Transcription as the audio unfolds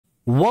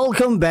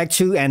Welcome back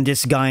to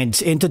Andy's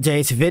Guides. In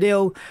today's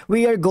video,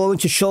 we are going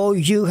to show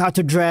you how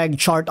to drag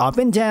chart up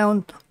and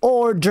down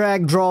or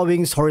drag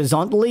drawings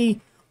horizontally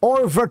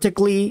or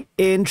vertically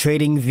in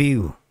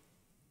TradingView.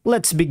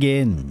 Let's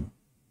begin.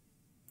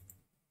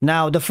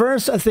 Now, the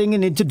first thing you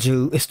need to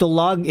do is to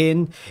log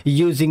in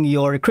using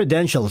your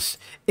credentials.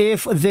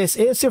 If this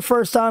is your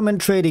first time in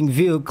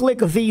TradingView, click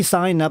the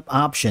sign up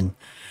option.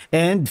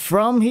 And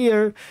from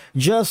here,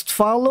 just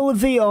follow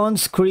the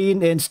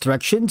on-screen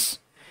instructions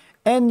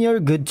and you're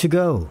good to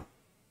go.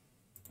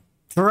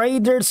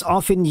 Traders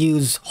often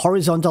use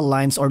horizontal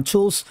lines or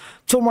tools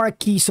to mark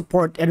key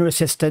support and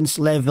resistance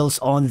levels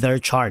on their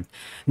chart.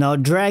 Now,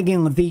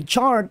 dragging the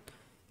chart,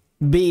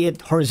 be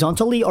it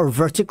horizontally or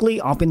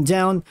vertically up and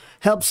down,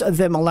 helps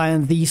them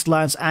align these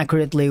lines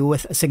accurately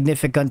with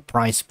significant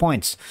price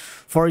points.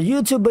 For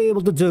you to be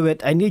able to do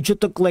it, I need you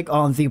to click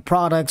on the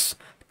products,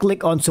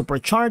 click on super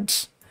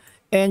charts,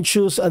 and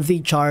choose the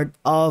chart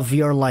of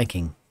your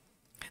liking.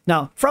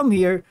 Now, from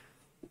here,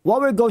 what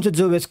we're going to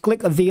do is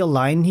click the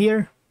align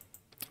here.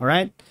 All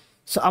right.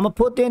 So I'm going to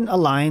put in a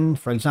line,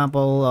 for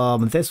example,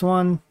 this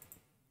one.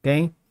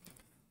 Okay.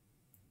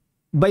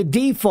 By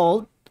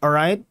default, all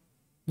right,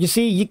 you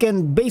see, you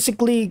can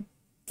basically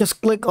just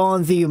click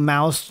on the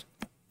mouse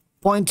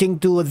pointing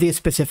to the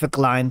specific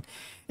line,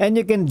 and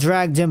you can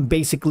drag them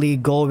basically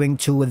going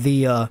to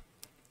the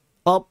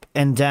up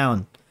and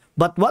down.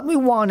 But what we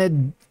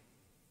wanted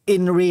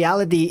in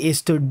reality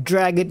is to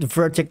drag it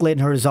vertically and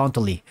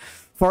horizontally.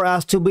 For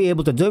us to be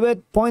able to do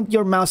it, point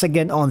your mouse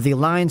again on the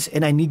lines,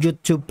 and I need you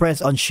to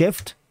press on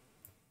shift.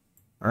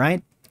 All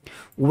right.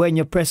 When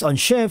you press on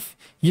shift,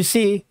 you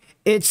see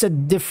it's a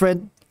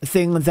different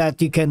thing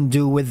that you can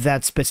do with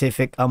that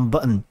specific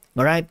button.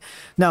 All right.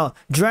 Now,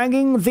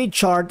 dragging the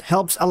chart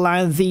helps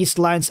align these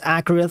lines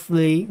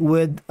accurately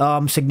with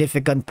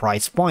significant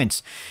price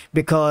points,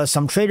 because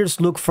some traders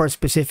look for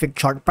specific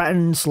chart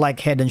patterns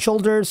like head and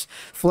shoulders,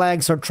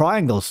 flags, or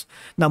triangles.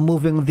 Now,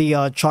 moving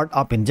the chart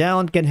up and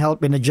down can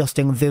help in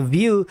adjusting the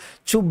view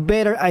to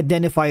better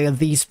identify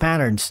these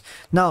patterns.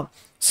 Now,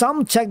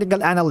 some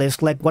technical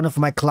analysts, like one of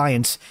my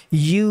clients,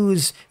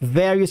 use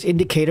various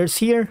indicators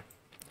here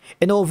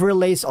and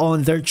overlays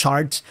on their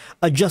charts.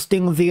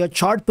 Adjusting the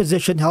chart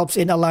position helps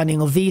in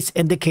aligning these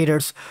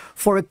indicators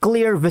for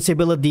clear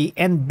visibility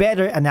and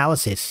better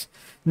analysis.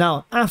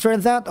 Now, after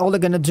that, all you're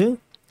gonna do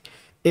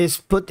is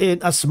put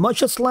in as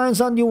much as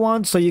lines on you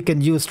want. So you can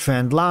use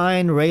trend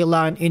line, ray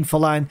line, info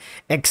line,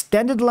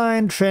 extended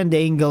line, trend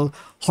angle,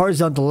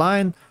 horizontal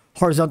line,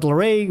 horizontal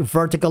ray,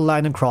 vertical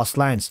line, and cross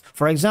lines.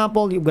 For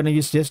example, you're gonna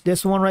use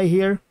this one right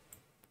here.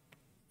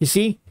 You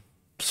see,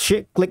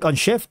 click on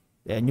shift,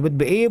 and you would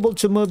be able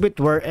to move it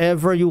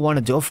wherever you want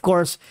to do. Of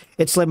course,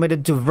 it's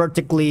limited to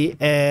vertically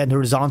and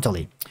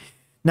horizontally.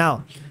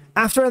 Now,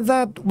 after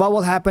that, what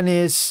will happen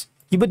is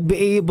you would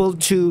be able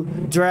to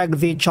drag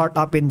the chart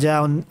up and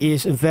down.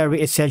 Is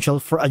very essential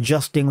for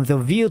adjusting the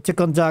view to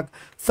conduct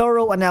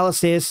thorough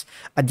analysis,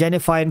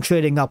 identifying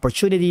trading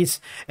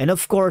opportunities, and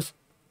of course,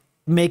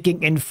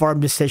 making informed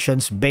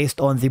decisions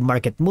based on the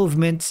market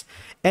movements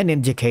and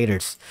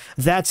indicators.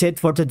 That's it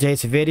for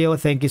today's video.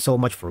 Thank you so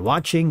much for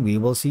watching. We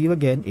will see you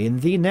again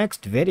in the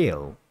next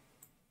video.